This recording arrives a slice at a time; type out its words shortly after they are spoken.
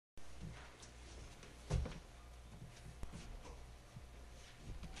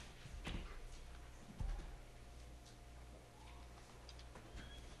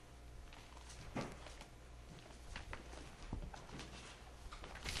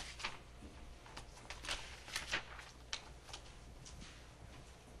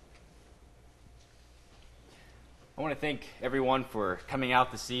I want to thank everyone for coming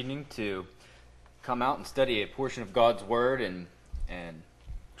out this evening to come out and study a portion of God's Word and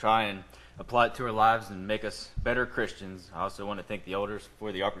try and apply it to our lives and make us better Christians. I also want to thank the elders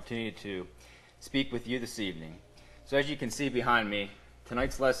for the opportunity to speak with you this evening. So as you can see behind me,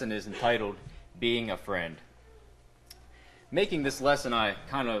 tonight's lesson is entitled, Being a Friend. Making this lesson, I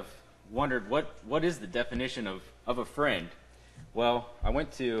kind of wondered what is the definition of a friend? Well, I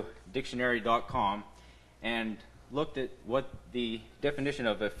went to dictionary.com and looked at what the definition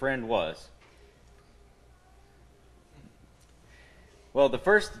of a friend was. Well, the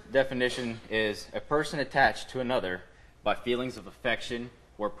first definition is a person attached to another by feelings of affection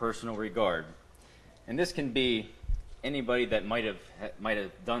or personal regard. And this can be anybody that might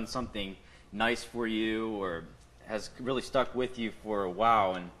have done something nice for you or has really stuck with you for a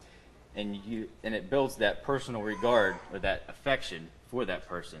while, and it builds that personal regard or that affection for that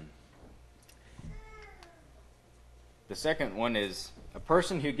person. The second one is a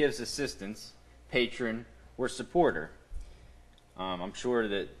person who gives assistance, patron, or supporter. I'm sure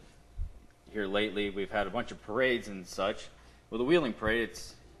that here lately we've had a bunch of parades and such. Well, the Wheeling Parade,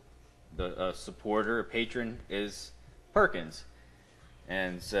 it's the supporter, a patron is Perkins.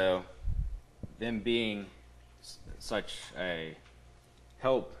 And so them being such a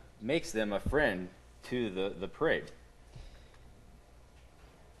help makes them a friend to the parade.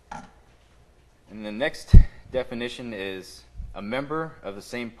 And the next definition is a member of the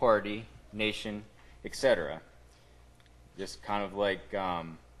same party, nation, etc. Just kind of like the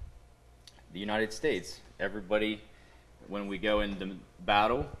United States. Everybody, when we go into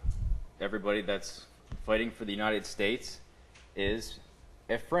battle, everybody that's fighting for the United States is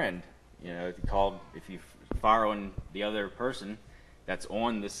a friend. You know, if you fire on the other person that's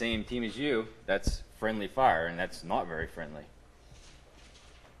on the same team as you, that's friendly fire, and that's not very friendly.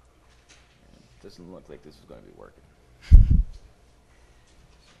 It doesn't look like this is going to be working.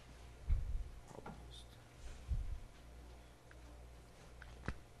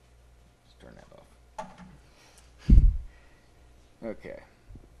 Let's turn that off. Okay.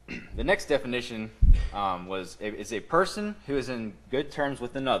 The next definition is a person who is in good terms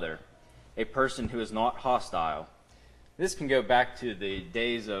with another, a person who is not hostile. This can go back to the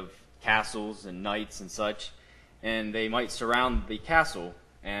days of castles and knights and such, and they might surround the castle,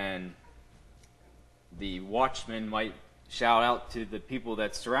 and the watchman might shout out to the people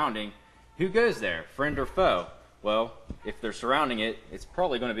that's surrounding, who goes there, friend or foe? Well, if they're surrounding it, it's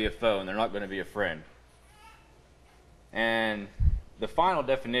probably going to be a foe, and they're not going to be a friend. And the final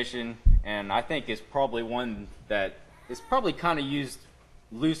definition, and I think is probably one that is probably kind of used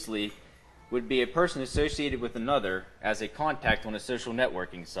loosely, would be a person associated with another as a contact on a social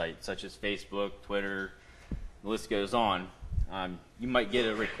networking site, such as Facebook, Twitter, the list goes on. You might get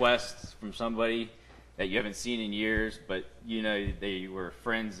a request from somebody that you haven't seen in years, but you know they were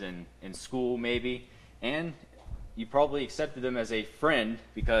friends in school maybe, and you probably accepted them as a friend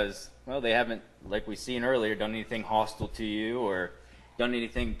because, well, they haven't, like we seen earlier, done anything hostile to you or done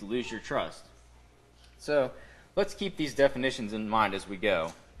anything to lose your trust. So let's keep these definitions in mind as we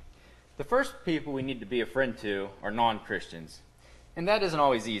go. The first people we need to be a friend to are non-Christians, and that isn't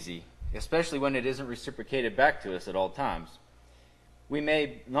always easy, especially when it isn't reciprocated back to us at all times. We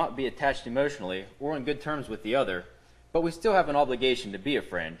may not be attached emotionally or on good terms with the other, but we still have an obligation to be a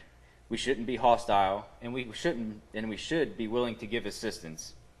friend. We shouldn't be hostile, and we should be willing to give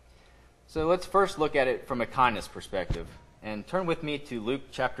assistance. So let's first look at it from a kindness perspective, and turn with me to Luke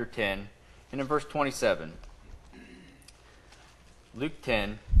chapter 10 and in verse 27. Luke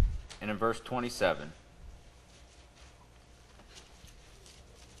 10 and in verse 27.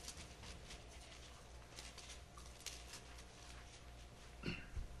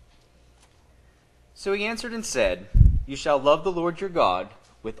 So he answered and said, You shall love the Lord your God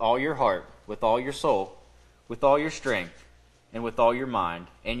with all your heart, with all your soul, with all your strength, and with all your mind,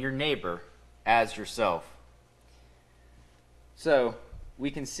 and your neighbor as yourself. So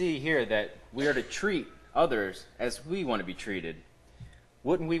we can see here that we are to treat others as we want to be treated.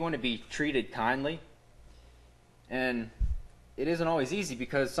 Wouldn't we want to be treated kindly? And it isn't always easy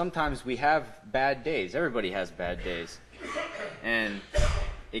because sometimes we have bad days. Everybody has bad days. And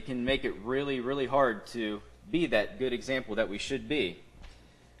it can make it really, really hard to be that good example that we should be.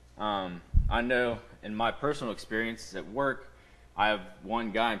 I know in my personal experience at work, I have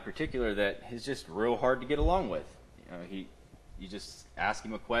one guy in particular that is just real hard to get along with. You know, you just ask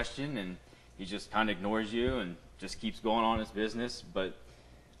him a question and he just kind of ignores you and just keeps going on his business. But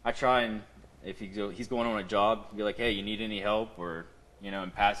I try and, if he's going on a job, be like, hey, you need any help? Or, you know,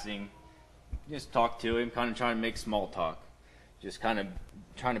 in passing, just talk to him, kind of trying to make small talk. Just kind of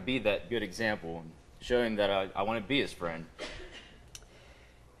trying to be that good example. showing that I want to be his friend.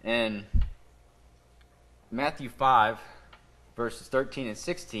 And Matthew 5, verses 13 and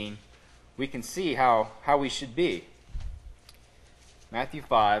 16, we can see how we should be. Matthew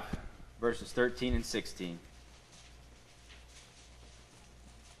 5, verses 13 and 16.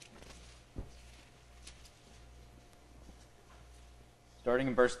 Starting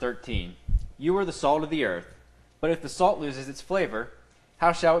in verse 13. You are the salt of the earth, but if the salt loses its flavor,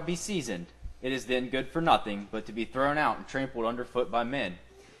 how shall it be seasoned? It is then good for nothing, but to be thrown out and trampled underfoot by men.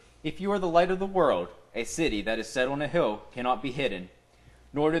 If you are the light of the world, a city that is set on a hill cannot be hidden.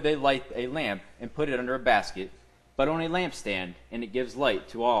 Nor do they light a lamp and put it under a basket, but on a lampstand, and it gives light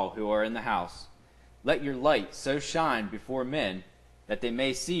to all who are in the house. Let your light so shine before men that they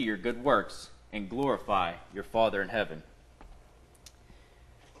may see your good works and glorify your Father in heaven.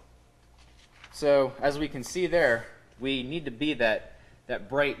 So, as we can see there, we need to be that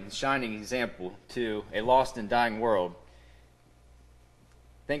bright and shining example to a lost and dying world.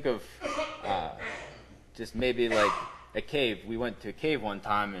 Think of just maybe like a cave. We went to a cave one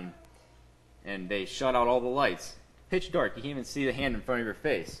time and they shut out all the lights. Pitch dark. You can't even see the hand in front of your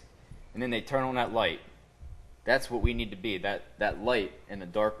face. And then they turn on that light. That's what we need to be, that light in a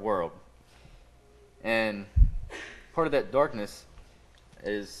dark world. And part of that darkness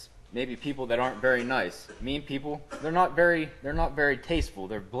is maybe people that aren't very nice. Mean people, they're not very tasteful,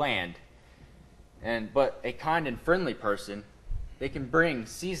 they're bland. But a kind and friendly person, they can bring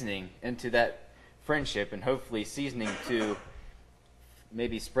seasoning into that friendship and hopefully seasoning to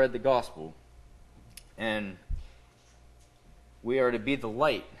maybe spread the gospel. And we are to be the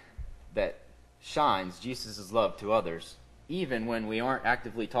light that shines Jesus' love to others. Even when we aren't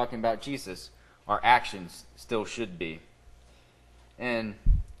actively talking about Jesus, our actions still should be. And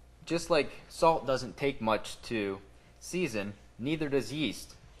just like salt doesn't take much to season, neither does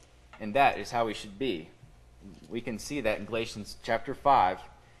yeast. And that is how we should be. We can see that in Galatians chapter 5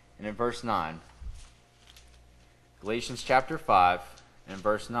 and in verse 9. Galatians chapter 5 and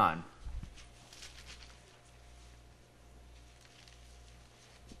verse 9.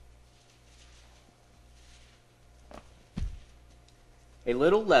 A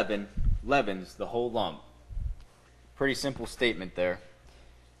little leaven leavens the whole lump. Pretty simple statement there.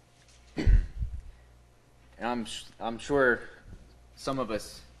 And I'm sure some of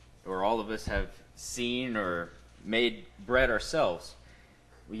us, or all of us, have seen or made bread ourselves.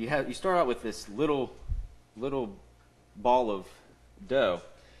 You start out with this little ball of dough,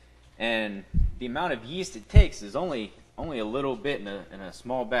 and the amount of yeast it takes is only a little bit in a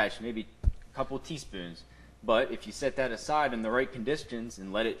small batch, maybe a couple teaspoons. But if you set that aside in the right conditions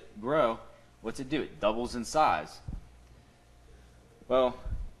and let it grow, what's it do? It doubles in size. Well,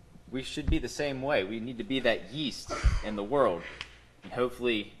 we should be the same way. We need to be that yeast in the world and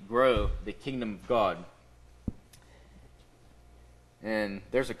hopefully grow the kingdom of God. And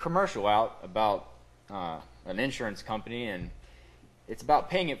there's a commercial out about an insurance company, and it's about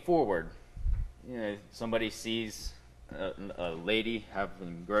paying it forward. You know, somebody sees a lady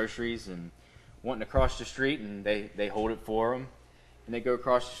having groceries and wanting to cross the street, and they hold it for them, and they go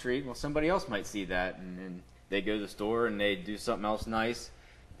across the street. Well, somebody else might see that, and they go to the store and they do something else nice.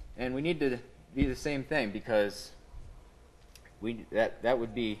 And we need to be the same thing, because that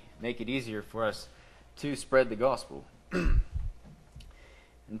would make it easier for us to spread the gospel. And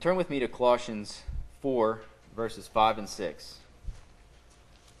turn with me to Colossians 4, verses 5 and 6.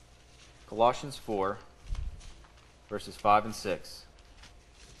 Colossians 4, verses 5 and 6.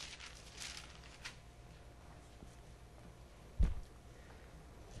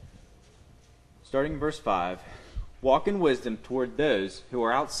 Starting in verse 5. Walk in wisdom toward those who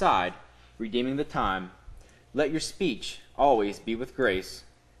are outside, redeeming the time. Let your speech always be with grace,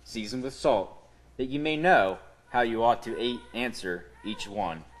 seasoned with salt, that you may know how you ought to answer each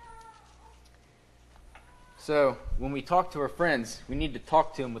one. So, when we talk to our friends, we need to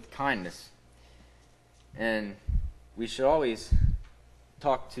talk to them with kindness. And we should always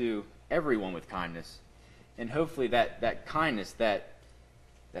talk to everyone with kindness. And hopefully that kindness, that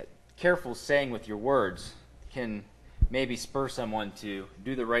careful saying with your words, can maybe spur someone to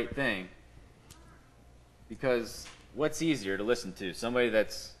do the right thing. Because what's easier to listen to? Somebody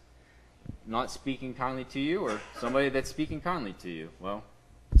that's not speaking kindly to you, or somebody that's speaking kindly to you? Well,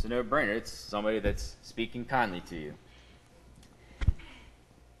 it's a no-brainer. It's somebody that's speaking kindly to you.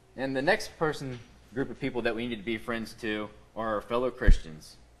 And the next group of people that we need to be friends to are our fellow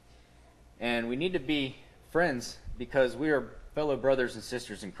Christians. And we need to be friends because we are fellow brothers and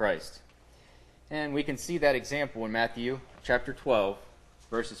sisters in Christ. And we can see that example in Matthew chapter 12,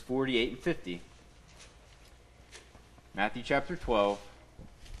 verses 48 and 50. Matthew chapter 12,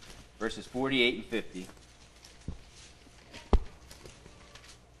 verses 48 and 50.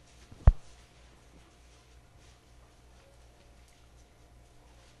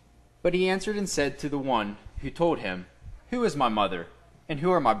 But he answered and said to the one who told him, "Who is my mother, and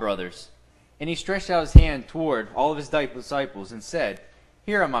who are my brothers?" And he stretched out his hand toward all of his disciples and said,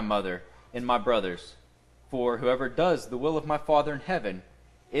 "Here are my mother and my brothers. For whoever does the will of my Father in heaven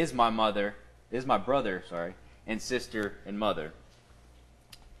is my brother, and sister and mother."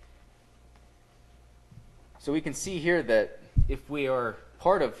 So we can see here that if we are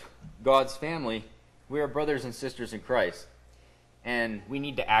part of God's family, we are brothers and sisters in Christ, and we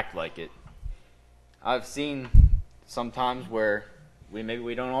need to act like it. I've seen sometimes where we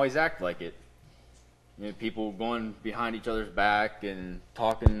don't always act like it. People going behind each other's back and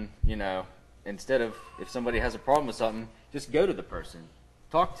talking, instead of, if somebody has a problem with something, just go to the person,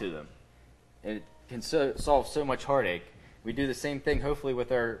 talk to them. It can solve so much heartache. We do the same thing, hopefully,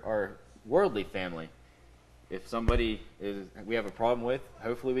 with our worldly family. If somebody we have a problem with,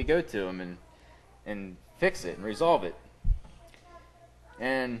 hopefully we go to them and fix it and resolve it.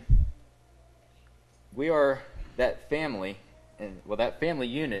 And we are that family, that family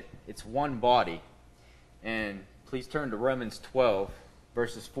unit, it's one body. And please turn to Romans 12,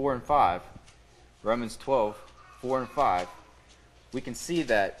 verses 4 and 5. Romans 12, 4 and 5. We can see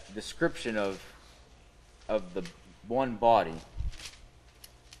that description of the one body.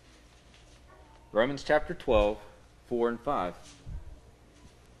 Romans chapter 12, 4 and 5.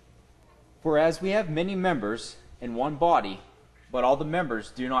 "For as we have many members in one body, but all the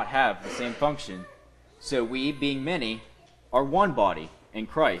members do not have the same function, so we, being many, are one body in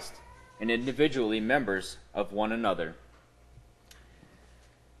Christ, and individually members of one another."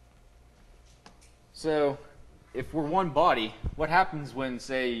 So, if we're one body, what happens when,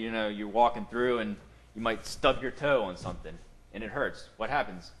 say, you're walking through and you might stub your toe on something and it hurts? What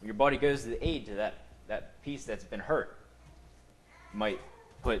happens? Your body goes to the aid to that piece that's been hurt. You might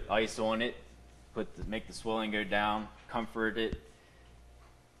put ice on it, make the swelling go down, comfort it,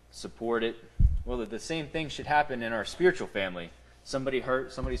 support it. Well, the same thing should happen in our spiritual family. Somebody's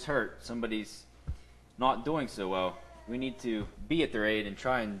hurt, somebody's not doing so well. We need to be at their aid and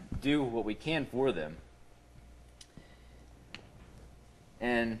try and do what we can for them.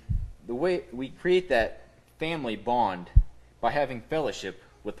 And the way we create that family bond by having fellowship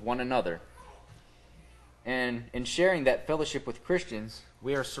with one another. And in sharing that fellowship with Christians,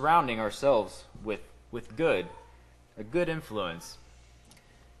 we are surrounding ourselves with a good influence,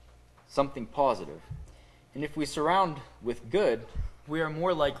 something positive. And if we surround with good, we are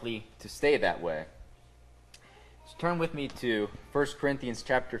more likely to stay that way. So turn with me to 1 Corinthians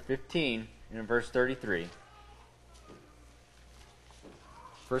chapter 15 and verse 33.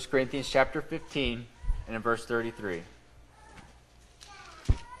 1 Corinthians chapter 15 and in verse 33.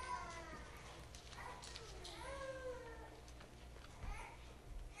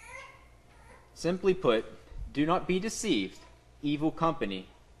 "Simply put, do not be deceived. Evil company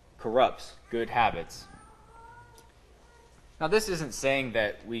corrupts good habits." Now, this isn't saying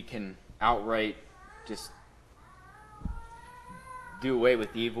that we can outright just do away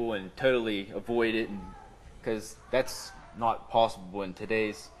with evil and totally avoid it, because that's not possible in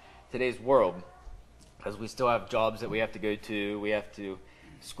today's world, because we still have jobs that we have to go to,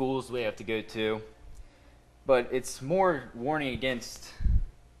 schools we have to go to. But it's more warning against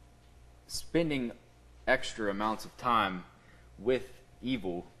spending extra amounts of time with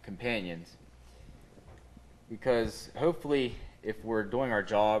evil companions. Because hopefully, if we're doing our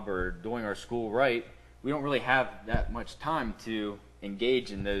job or doing our school right, we don't really have that much time to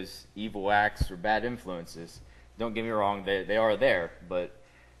engage in those evil acts or bad influences. Don't get me wrong, they are there, but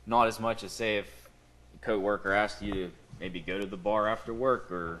not as much as, say, if a co-worker asked you to maybe go to the bar after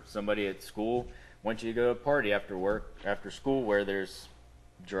work, or somebody at school wants you to go to a party after school where there's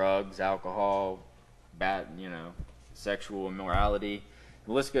drugs, alcohol, bad, sexual immorality.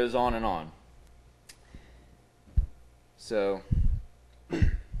 The list goes on and on. So,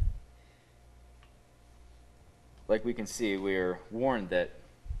 like we can see, we are warned that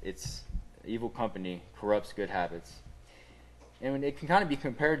evil company corrupts good habits. And it can kind of be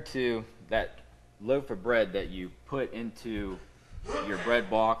compared to that loaf of bread that you put into your bread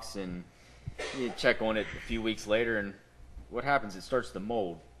box and you check on it a few weeks later, and what happens? It starts to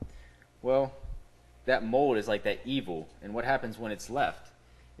mold. Well, that mold is like that evil, and what happens when it's left?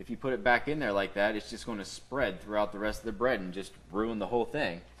 If you put it back in there like that, it's just going to spread throughout the rest of the bread and just ruin the whole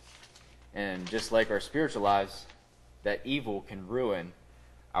thing. And just like our spiritual lives, that evil can ruin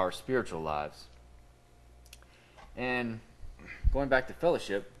our spiritual lives. And going back to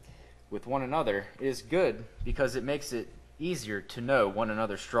fellowship with one another, it is good because it makes it easier to know one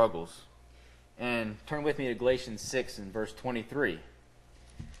another's struggles. And turn with me to Galatians 6 and verse 23.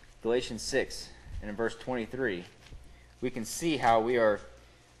 Galatians 6 and in verse 23, we can see how we are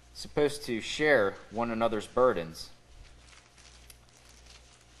supposed to share one another's burdens.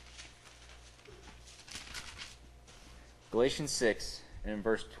 Galatians 6 and in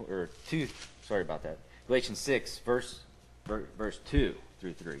verse 2, sorry about that. Galatians 6 verse 2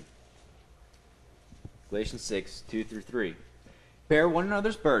 through 3. Galatians 6, 2 through 3. Bear one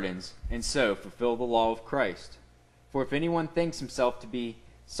another's burdens, and so fulfill the law of Christ. For if anyone thinks himself to be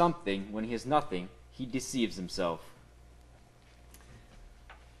something when he is nothing, he deceives himself.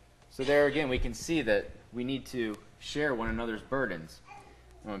 So there again, we can see that we need to share one another's burdens.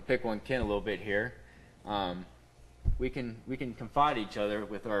 I'm going to pick on Ken a little bit here. We can confide each other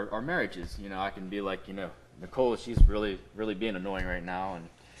with our marriages. I can be like, Nicole, she's really being annoying right now, and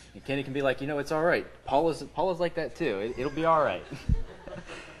Kenny can be like, it's all right. Paula's like that too. It'll be all right.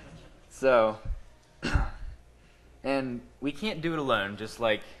 So, and we can't do it alone. Just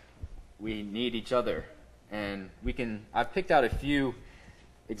like we need each other, and I've picked out a few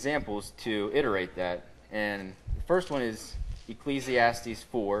examples to iterate that. And the first one is Ecclesiastes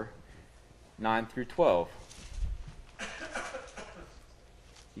 4, 9 through 12.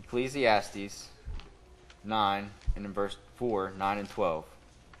 Ecclesiastes 9 and in verse 4, 9 and 12.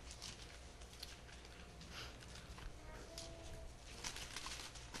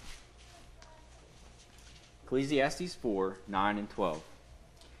 Ecclesiastes 4, 9 and 12.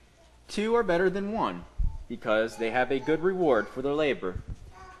 Two are better than one, because they have a good reward for their labor.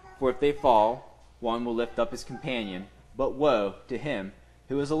 For if they fall, one will lift up his companion, but woe to him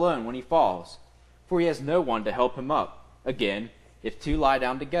who is alone when he falls, for he has no one to help him up. Again, if two lie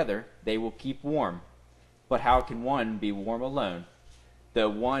down together, they will keep warm. But how can one be warm alone? Though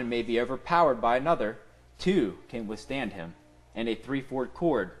one may be overpowered by another, two can withstand him, and a three-fold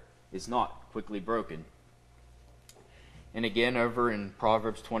cord is not quickly broken. And again, over in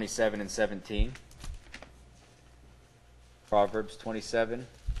Proverbs 27 and 17. Proverbs 27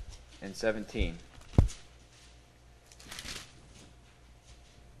 and 17.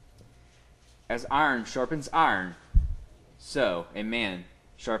 As iron sharpens iron, so a man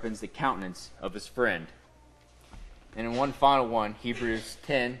sharpens the countenance of his friend. And in one final one, Hebrews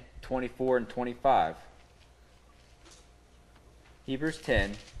 10, 24 and 25. Hebrews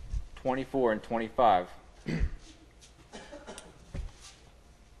 10, 24 and 25.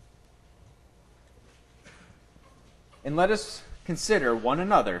 And let us consider one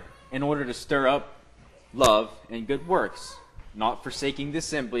another in order to stir up love and good works, not forsaking the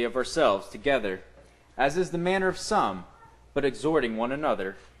assembly of ourselves together, as is the manner of some, but exhorting one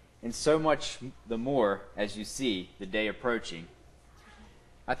another, and so much the more as you see the day approaching.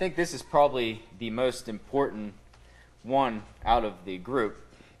 I think this is probably the most important one out of the group,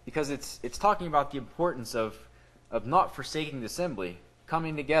 because it's talking about the importance of not forsaking the assembly,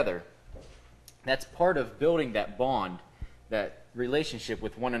 coming together. That's part of building that bond, that relationship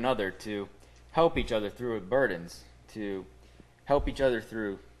with one another, to help each other through burdens, to help each other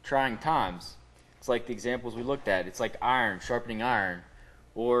through trying times. It's like the examples we looked at. It's like iron sharpening iron.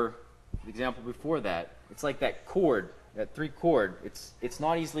 Or the example before that, it's like that cord, that three cord. It's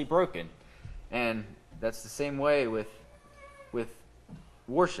not easily broken. And that's the same way with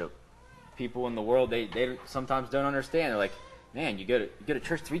worship. People in the world, they sometimes don't understand. They're like, man, you go to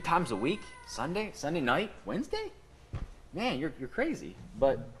church 3 times a week? Sunday night, Wednesday? Man, you're crazy.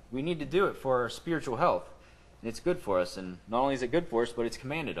 But we need to do it for our spiritual health. And it's good for us. And not only is it good for us, but it's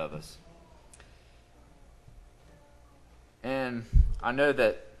commanded of us. And I know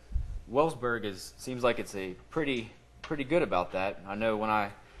that Wellsburg seems like it's a pretty good about that. I know when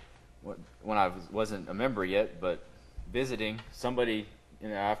I wasn't a member yet, but visiting somebody,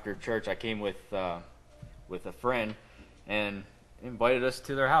 after church, I came with a friend and invited us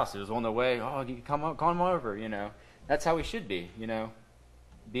to their house. It was on their way. Oh, you come over. That's how we should be.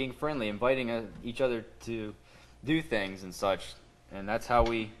 Being friendly, inviting each other to do things and such, and that's how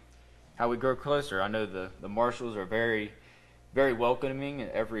we grow closer. I know the Marshalls are very, very welcoming.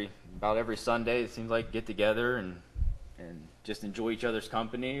 About every Sunday, it seems like get together and just enjoy each other's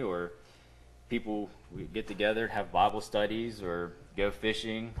company, or people we get together and have Bible studies or go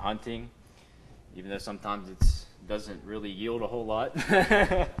fishing, hunting, even though sometimes it doesn't really yield a whole lot.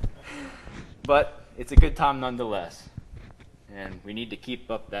 But it's a good time nonetheless, and we need to keep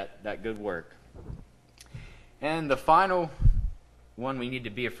up that good work. And the final one we need to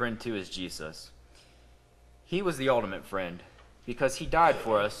be a friend to is Jesus. He was the ultimate friend because he died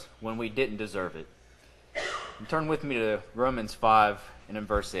for us when we didn't deserve it. And turn with me to Romans 5 and in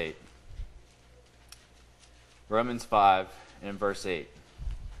verse 8. Romans 5 and verse 8.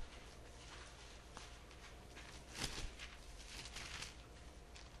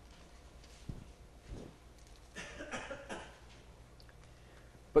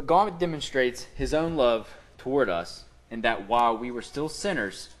 But God demonstrates his own love toward us in that while we were still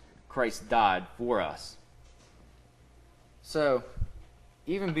sinners, Christ died for us. So,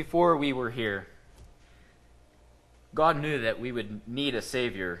 even before we were here, God knew that we would need a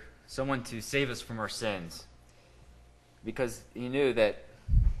Savior, someone to save us from our sins, because he knew that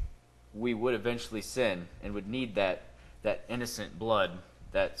we would eventually sin and would need that innocent blood,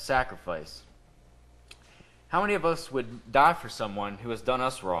 that sacrifice. How many of us would die for someone who has done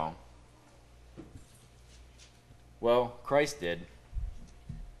us wrong? Well, Christ did.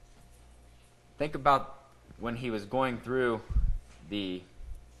 Think about when he was going through the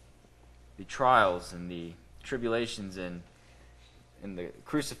trials and the tribulations and the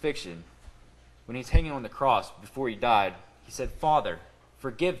crucifixion. When he's hanging on the cross before he died, he said, "Father,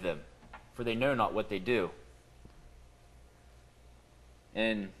 forgive them, for they know not what they do."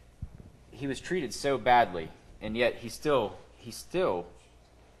 And he was treated so badly, and yet he still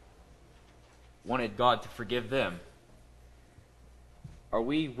wanted God to forgive them. Are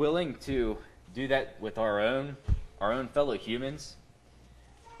we willing to do that with our own fellow humans,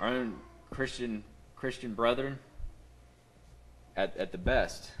 our own Christian brethren? At the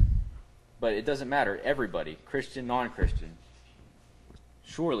best. But it doesn't matter. Everybody, Christian, non-Christian.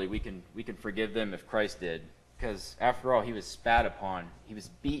 Surely we can forgive them if Christ did. Because after all, he was spat upon. He was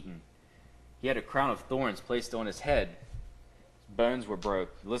beaten. He had a crown of thorns placed on his head. His bones were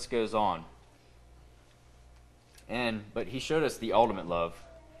broke. The list goes on. But he showed us the ultimate love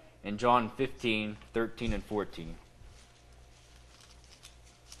in John 15, 13, and 14.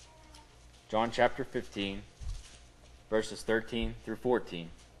 John chapter 15, verses 13 through 14.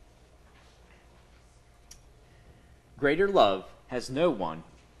 Greater love has no one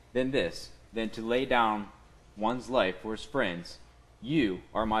than this, than to lay down one's life for his friends. You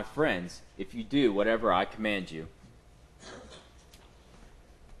are my friends if you do whatever I command you.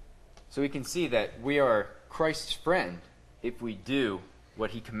 So we can see that we are Christ's friend if we do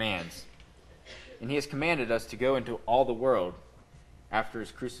what he commands. And he has commanded us to go into all the world after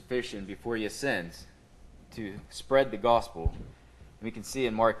his crucifixion, before he ascends, to spread the gospel. And we can see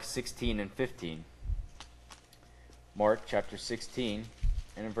in Mark 16 and 15. Mark chapter 16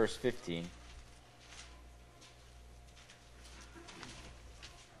 and in verse 15.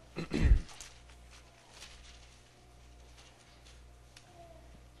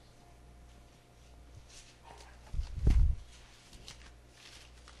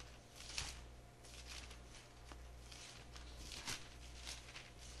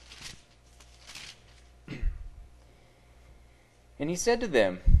 And he said to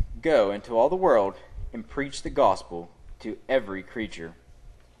them, "Go into all the world and preach the gospel to every creature."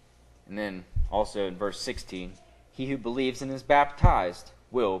 And then also in verse 16, "He who believes and is baptized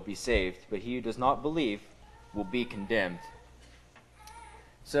will be saved, but he who does not believe will be condemned."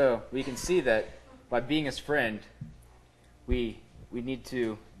 So we can see that by being his friend, we need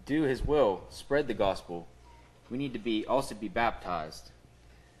to do his will, spread the gospel. We need to also be baptized.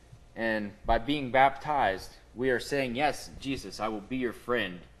 And by being baptized, we are saying, "Yes, Jesus, I will be your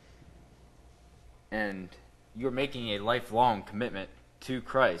friend." And you're making a lifelong commitment to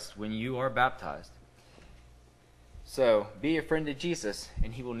Christ when you are baptized. So be a friend to Jesus,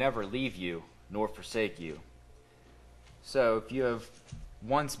 and he will never leave you nor forsake you. So if you have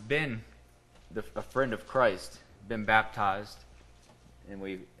once been a friend of Christ, been baptized,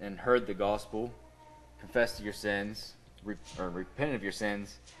 and heard the gospel, confessed your sins, or repented of your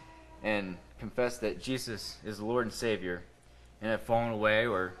sins, and confess that Jesus is the Lord and Savior, and have fallen away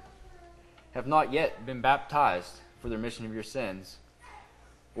or have not yet been baptized for the remission of your sins,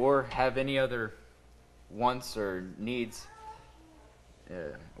 or have any other wants or needs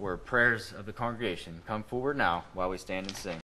or prayers of the congregation, come forward now while we stand and sing.